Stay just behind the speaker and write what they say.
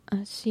明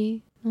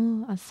日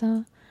の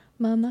朝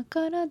ママ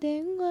から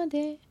電話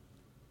で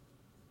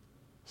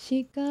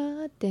叱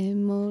って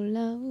も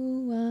ら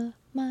うわ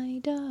My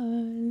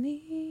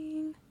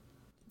darling.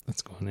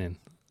 That's going in.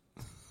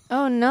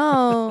 Oh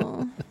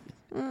no.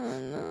 Oh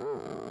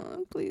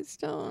no. Please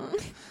don't.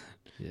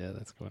 Yeah,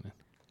 that's going in.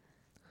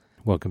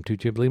 Welcome to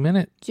Ghibli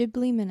Minute.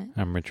 Ghibli Minute.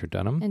 I'm Richard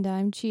Dunham. And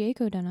I'm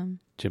Chieko Dunham.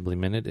 Ghibli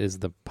Minute is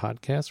the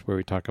podcast where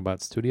we talk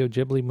about Studio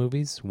Ghibli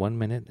movies 1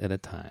 minute at a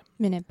time.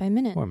 Minute by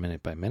minute. Or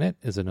minute by minute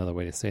is another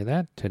way to say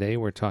that. Today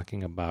we're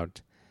talking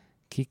about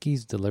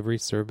Kiki's Delivery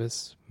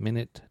Service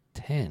Minute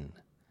 10.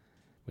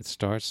 It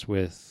starts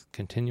with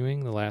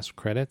continuing the last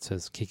credits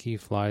as Kiki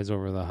flies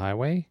over the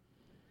highway.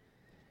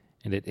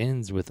 And it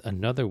ends with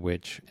another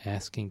witch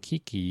asking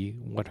Kiki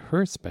what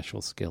her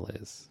special skill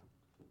is.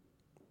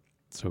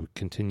 So we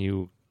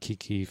continue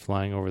Kiki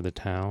flying over the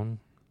town.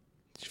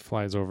 She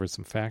flies over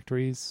some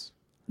factories.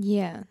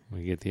 Yeah.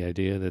 We get the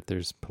idea that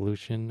there's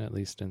pollution, at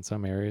least in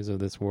some areas of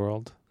this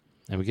world.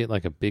 And we get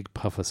like a big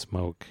puff of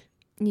smoke.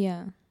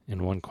 Yeah.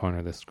 In one corner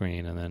of the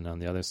screen, and then on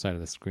the other side of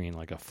the screen,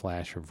 like a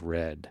flash of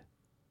red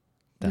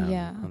down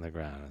on the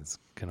ground. It's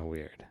kind of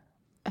weird.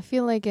 I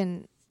feel like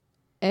in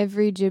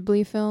every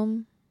Ghibli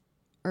film,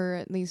 or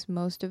at least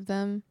most of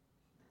them,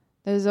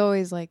 there's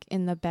always like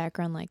in the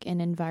background like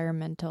an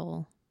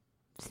environmental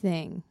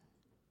thing,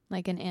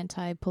 like an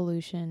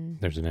anti-pollution.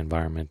 There's an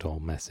environmental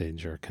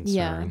message or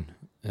concern,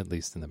 at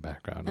least in the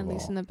background. At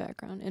least in the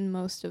background in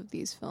most of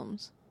these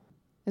films,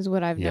 is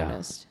what I've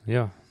noticed.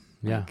 Yeah.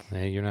 Like,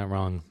 Hey, you're not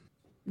wrong.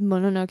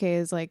 Mononoke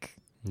is like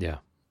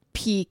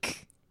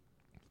peak.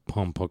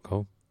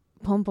 Pompoko.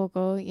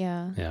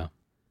 Yeah. Yeah.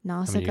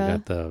 Nausicaa. I mean,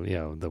 you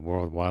got the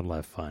World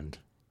Wildlife Fund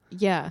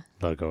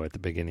logo at the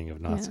beginning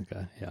of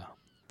Nausicaa. Yeah.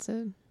 It's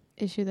an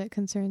issue that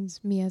concerns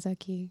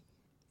Miyazaki,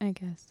 I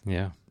guess.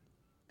 Yeah.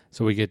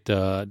 So we get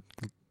a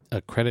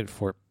credit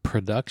for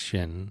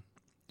production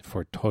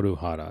for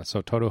Toruhara.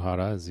 So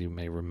Toruhara, as you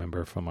may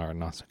remember from our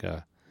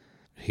Nausicaa,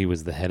 he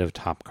was the head of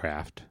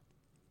Topcraft.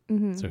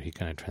 Mm-hmm. So he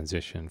kind of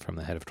transitioned from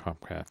the head of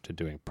Topcraft to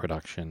doing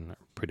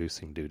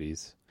producing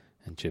duties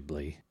in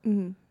Ghibli.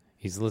 Mm-hmm.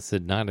 He's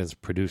listed not as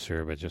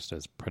producer, but just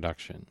as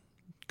production.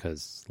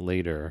 Because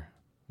later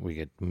we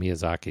get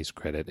Miyazaki's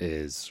credit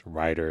is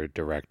writer,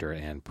 director,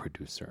 and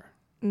producer.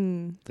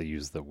 Mm. They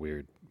use the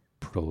weird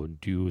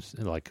producer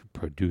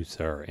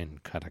in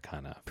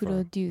katakana.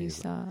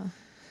 Producer.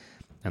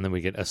 And then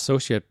we get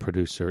associate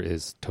producer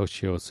is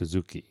Toshio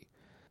Suzuki.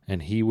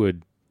 And he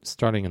would,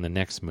 starting in the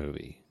next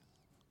movie,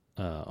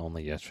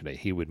 only yesterday,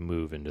 he would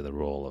move into the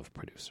role of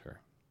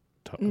producer.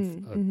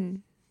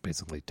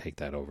 Basically take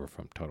that over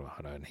from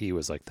Toruhara. And he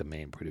was like the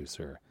main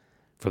producer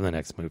from the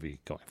next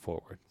movie going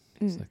forward.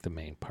 He's like the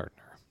main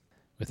partner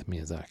with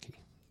Miyazaki.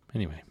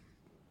 Anyway,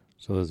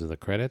 so those are the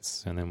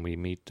credits. And then we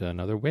meet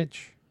another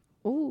witch.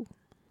 Oh,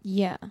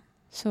 yeah.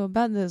 So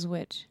about this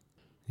witch.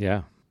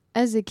 Yeah.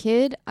 As a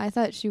kid, I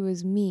thought she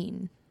was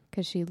mean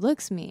because she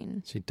looks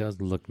mean. She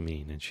does look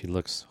mean and she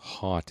looks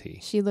haughty.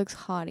 She looks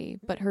haughty,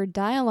 but her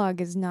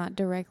dialogue is not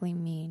directly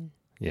mean.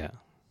 Yeah.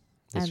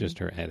 It's just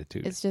her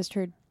attitude. It's just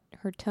her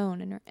tone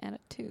and her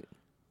attitude.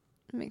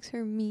 It makes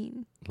her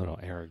mean. A little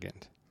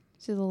arrogant.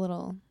 She's a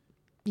little,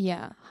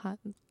 hot.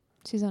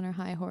 She's on her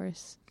high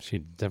horse.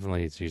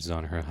 She's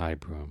on her high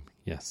broom.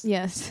 Yes.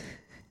 Yes.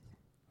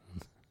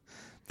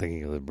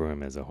 Thinking of the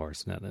broom as a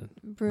horse, not a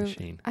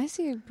machine. I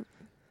see.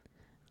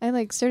 I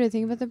started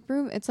thinking about the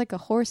broom. It's like a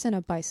horse and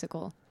a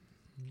bicycle.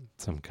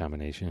 Some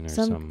combination or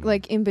some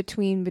like in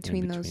between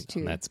those two.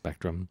 On that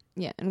spectrum.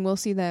 Yeah, and we'll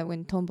see that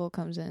when Tombo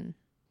comes in,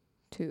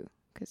 too,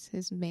 because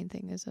his main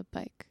thing is a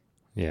bike.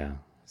 Yeah.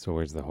 So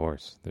where's the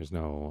horse? There's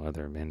no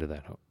other end of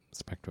that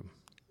spectrum.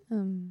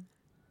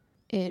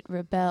 It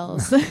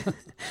rebels.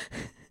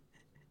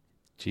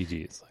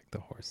 Gigi is like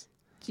the horse.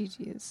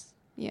 Gigi is,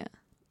 yeah.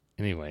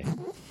 Anyway,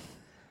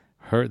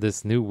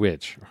 this new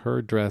witch,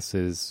 her dress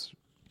is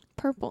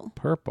purple.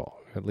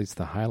 At least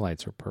the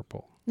highlights are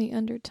purple. The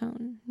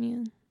undertone,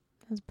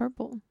 is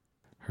purple.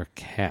 Her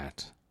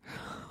cat.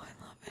 Oh, I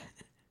love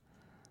it.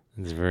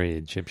 It's very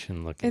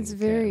Egyptian looking. It's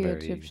very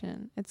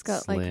Egyptian. It's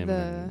got like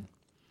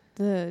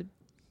the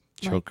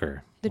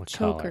choker. The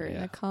choker,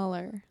 the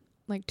collar,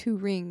 like 2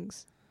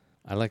 rings.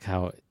 I like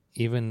how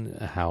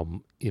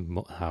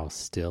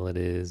still it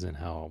is and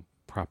how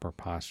proper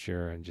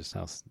posture and just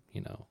how,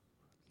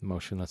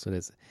 motionless it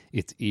is.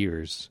 Its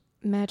ears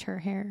match her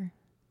hair.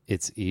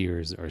 Its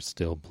ears are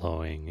still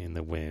blowing in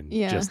the wind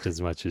just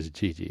as much as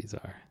Gigi's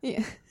are.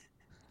 Yeah.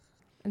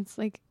 It's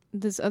like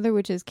this other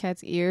witch's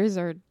cat's ears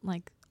are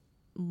like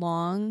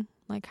long,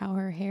 like how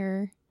her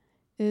hair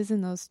is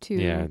in those 2.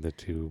 Yeah, the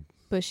 2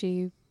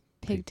 bushy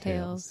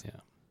pigtails. Yeah.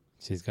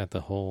 She's got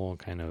the whole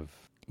kind of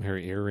her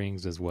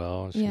earrings as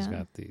well. She's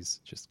got these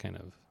just kind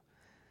of,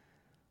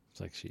 it's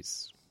like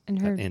she's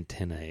got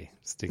antennae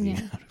sticking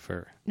out of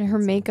her. And her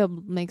makeup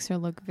makes her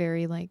look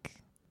very like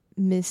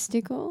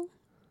mysterious.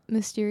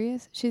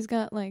 She's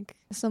got like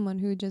someone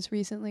who just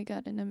recently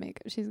got into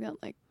makeup. She's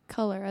got like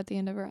color at the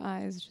end of her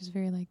eyes, which is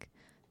very like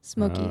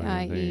smoky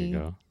eye-y. There you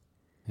go.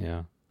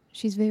 Yeah.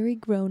 She's very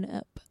grown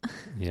up.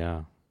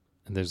 Yeah.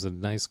 And there's a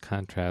nice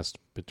contrast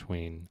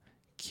between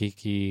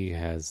Kiki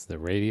has the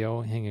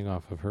radio hanging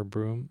off of her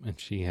broom and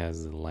she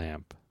has the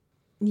lamp.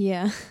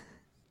 Yeah.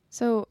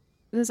 So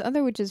this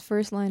other witch's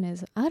first line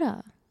is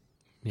 "ara,"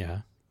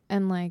 Yeah.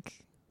 and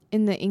like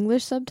in the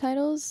English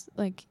subtitles,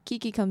 like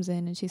Kiki comes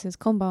in and she says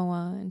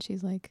 "konbanwa," and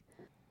she's like,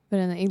 but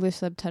in the English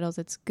subtitles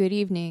it's "good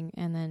evening,"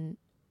 and then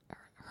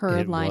her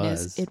It line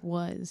was. is "it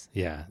was,"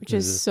 Yeah. which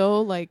is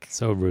so like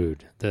so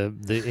rude.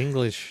 The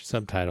English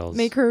subtitles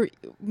make her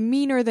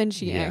meaner than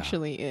she Yeah.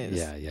 actually is.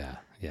 Yeah.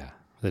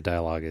 The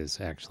dialogue is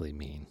actually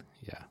mean.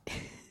 Yeah.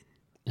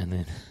 And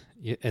then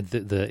and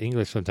the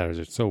English subtitles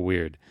are so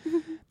weird.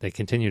 They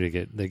continue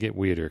to get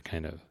weirder,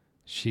 kind of.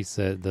 She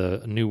said,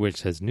 the new witch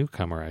says,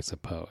 "Newcomer, I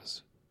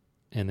suppose."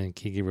 And then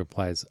Kiki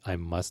replies, "I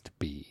must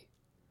be."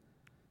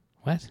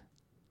 What?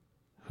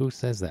 Who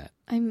says that?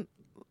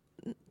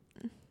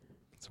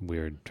 It's a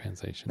weird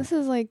translation. This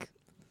is like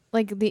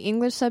the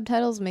English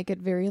subtitles make it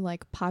very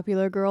like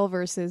popular girl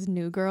versus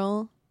new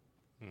girl.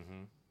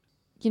 Mm-hmm.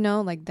 You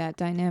know, like that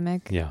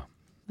dynamic. Yeah.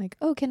 Like,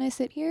 oh, can I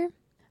sit here?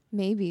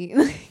 Maybe.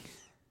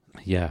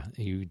 Yeah,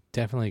 you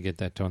definitely get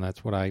that tone.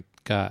 That's what I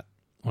got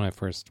when I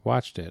first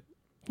watched it,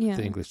 Yeah.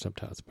 the English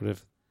subtitles. But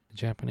if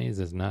Japanese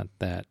is not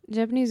that,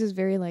 Japanese is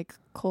very like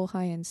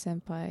kohai and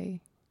senpai.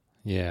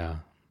 yeah,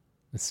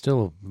 it's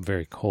still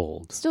very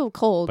cold. Still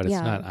cold, But it's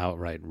yeah. not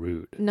outright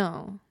rude.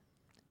 No.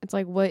 It's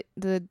like what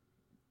the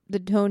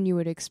tone you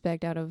would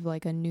expect out of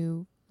like a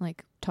new,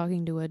 like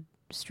talking to a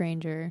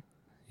stranger.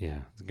 Yeah,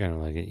 it's kind of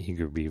like an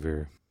eager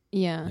beaver.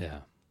 Yeah.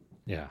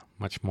 Yeah,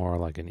 much more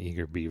like an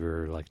eager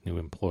beaver, like new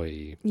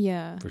employee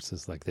Yeah.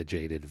 versus like the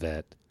jaded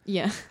vet,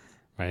 Yeah.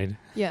 right?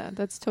 Yeah,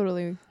 that's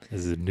totally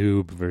This is a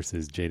noob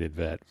versus jaded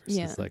vet versus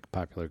Yeah. like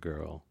popular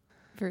girl,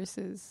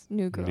 versus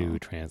new girl. new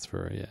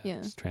transfer,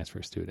 Yeah. just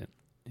transfer student.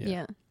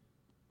 Yeah.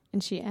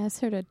 And she asked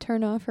her to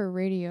turn off her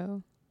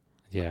radio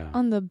Yeah.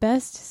 on the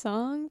best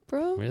song,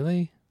 bro.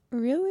 Really?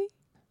 Really?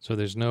 So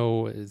there's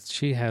no,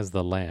 she has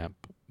the lamp,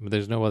 but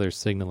there's no other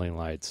signaling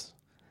lights.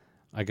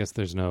 I guess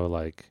there's no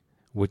like,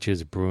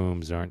 witches'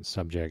 brooms aren't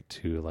subject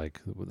to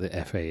like the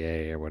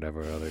FAA or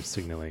whatever other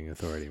signaling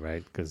authority,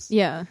 right? Because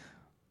Yeah.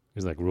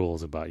 there's like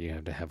rules about you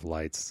have to have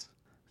lights,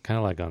 kind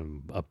of like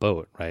on a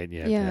boat, right? You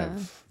have to Yeah.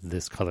 have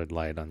this colored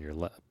light on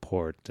your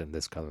port and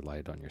this colored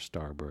light on your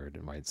starboard,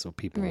 and right, so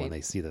people Right. when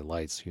they see the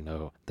lights,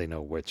 they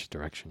know which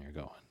direction you're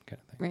going, kind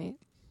of thing. Right.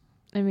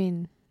 I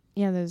mean,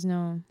 yeah, there's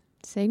no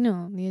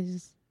signal. You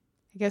just,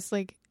 I guess,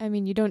 like, I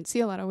mean, you don't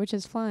see a lot of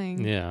witches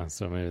flying. Yeah,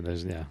 so maybe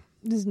there's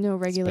There's no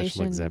regulation.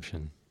 special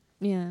exception,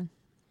 Yeah.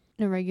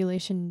 No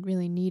regulation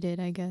really needed,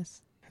 I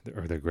guess.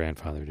 or they're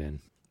grandfathered in.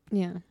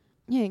 Yeah.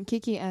 Yeah, and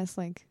Kiki asked,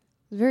 like,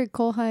 very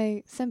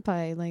kohai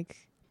senpai,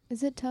 like,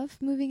 is it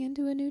tough moving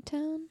into a new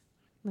town?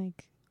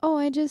 Like, oh,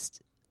 I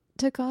just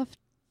took off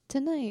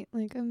tonight.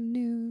 Like, I'm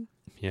new.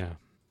 Yeah,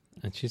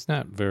 and she's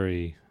not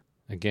very.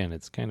 Again,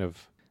 it's kind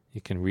of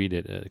you can read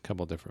it a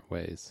couple different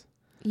ways.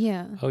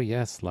 Yeah. Oh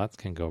yes, lots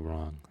can go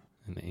wrong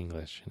in the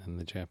English, and in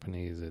the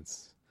Japanese,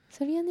 it's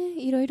そりゃね、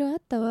いろいろあっ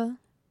たわ.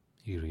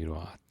 "Yuriro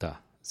atta."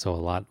 So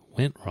a lot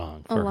went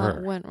wrong A for lot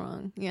her. went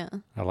wrong. Yeah.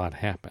 A lot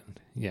happened.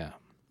 Yeah,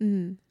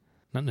 Mm.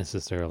 not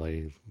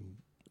necessarily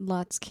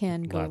Lots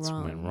can go lots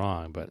wrong. went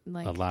wrong, but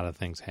Like- a lot of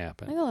things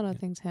happened. Like a lot of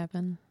things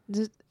happen.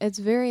 It's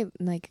very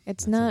like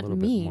it's It's not a little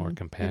mean. bit more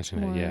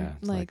compassionate. more Yeah,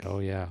 it's like, oh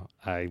yeah,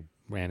 I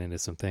ran into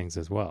some things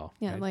as well.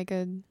 yeah, right?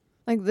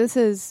 like this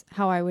is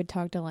how I would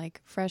talk to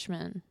like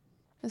freshmen.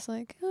 It's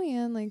like, oh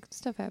yeah, like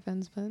stuff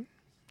happens, but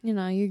you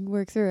know, you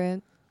work through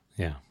it.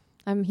 Yeah.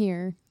 I'm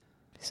here,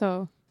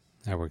 so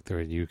I work through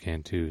it. You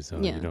can too, so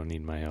Yeah. you don't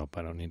need my help.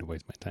 I don't need to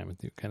waste my time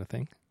with you, kind of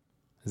thing.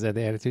 Is that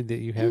the attitude that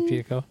you have,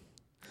 Chieko?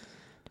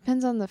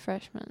 depends on the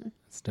freshman.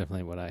 It's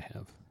definitely what I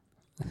have.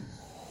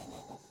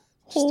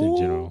 Just in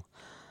general.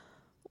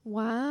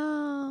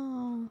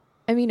 Wow.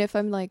 I mean, if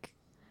I'm like,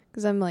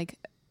 because I'm like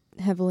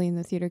heavily in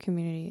the theater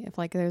community, if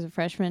like there's a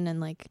freshman in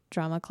like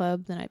drama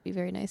club, then I'd be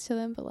very nice to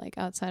them. But like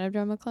outside of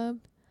drama club,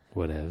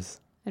 Whatevs.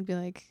 I'd be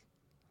like,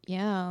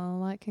 yeah, a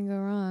lot can go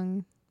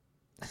wrong.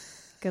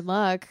 Good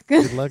luck.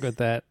 Good luck with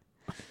that.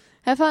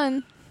 Have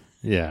fun.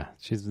 Yeah,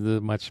 she's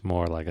much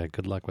more like a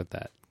good luck with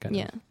that kind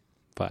Yeah. of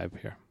vibe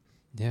here.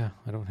 Yeah,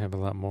 I don't have a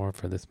lot more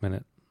for this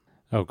minute.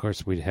 Oh, of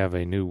course, we'd have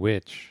a new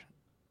witch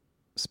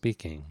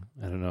speaking.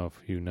 I don't know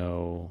if you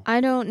know. I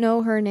don't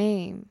know her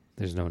name.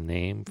 There's no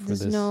name for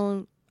There's this.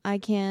 no, I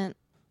can't.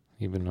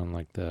 Even on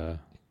like the.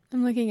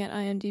 I'm looking at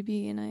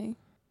IMDb and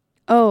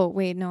oh,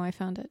 wait, no, I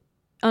found it.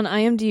 On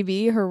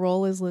IMDb, her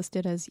role is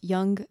listed as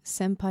young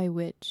senpai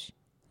witch.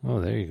 Oh,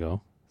 there you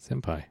go.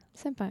 Senpai.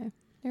 Senpai.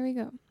 There we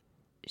go.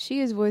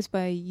 She is voiced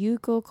by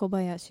Yuko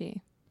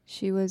Kobayashi.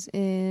 She was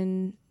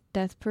in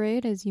Death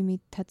Parade as Yumi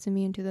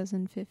Tatsumi in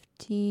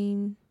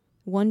 2015.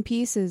 One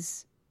Piece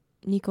is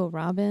Nico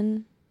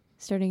Robin,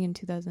 starting in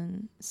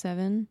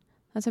 2007.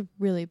 That's a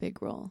really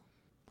big role.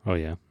 Oh,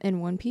 yeah. In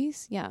One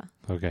Piece? Yeah.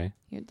 Okay.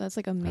 That's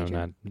like a I'm major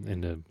not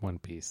into One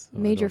Piece. So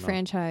I major don't know.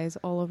 franchise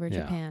all over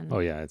Yeah. Japan. Oh,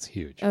 yeah, it's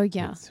huge. Oh,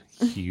 yeah.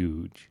 It's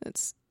huge.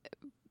 That's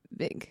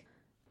big.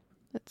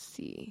 Let's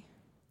see.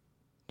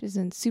 She was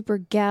in Super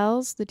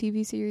Gals, the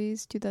TV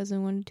series,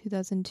 2001 to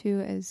 2002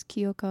 as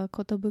Kyoka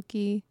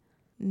Kotobuki.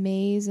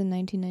 Maze in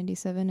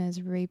 1997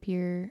 as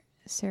Rapier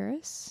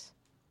Saris.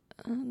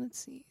 Let's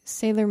see.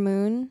 Sailor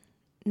Moon,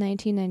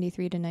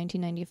 1993 to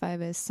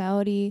 1995 as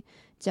Saori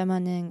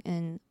Jamanen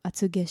and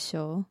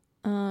Atsugesho.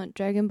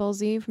 Dragon Ball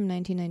Z from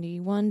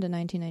 1991 to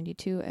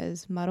 1992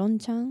 as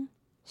Maron-chan.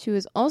 She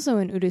was also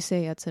in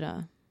Urusei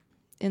Yatsura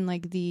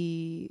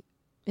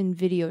in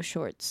video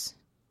shorts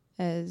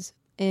as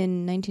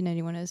in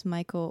 1991 as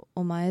Maiko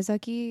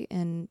Omaezaki,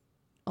 and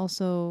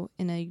also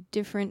in a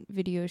different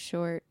video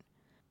short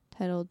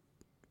titled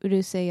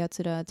Urusei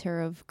Yatsura,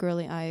 Terror of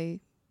Girly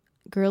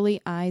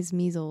Eyes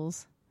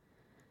Measles.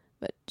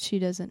 But she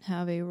doesn't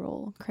have a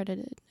role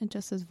credited, it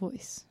just says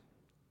voice.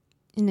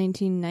 In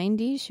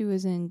 1990, she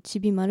was in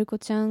Chibi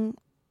Maruko-chan,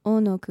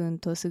 Ono-kun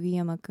to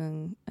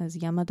Sugiyama-kun as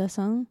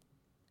Yamada-san.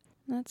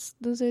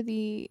 Those are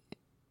the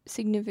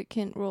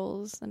significant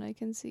roles that I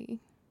can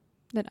see,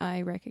 that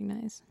I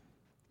recognize.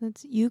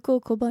 That's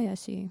Yuko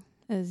Kobayashi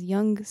as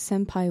young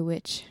senpai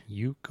witch.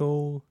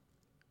 Yuko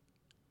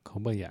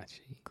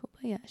Kobayashi.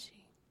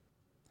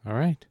 All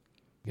right.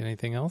 Got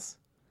anything else?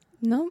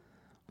 No.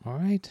 All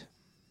right.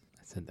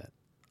 I said that.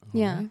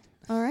 Yeah.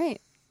 All right.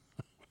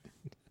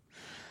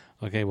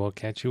 Okay, we'll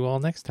catch you all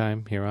next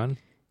time here on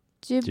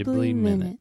Ghibli Minute.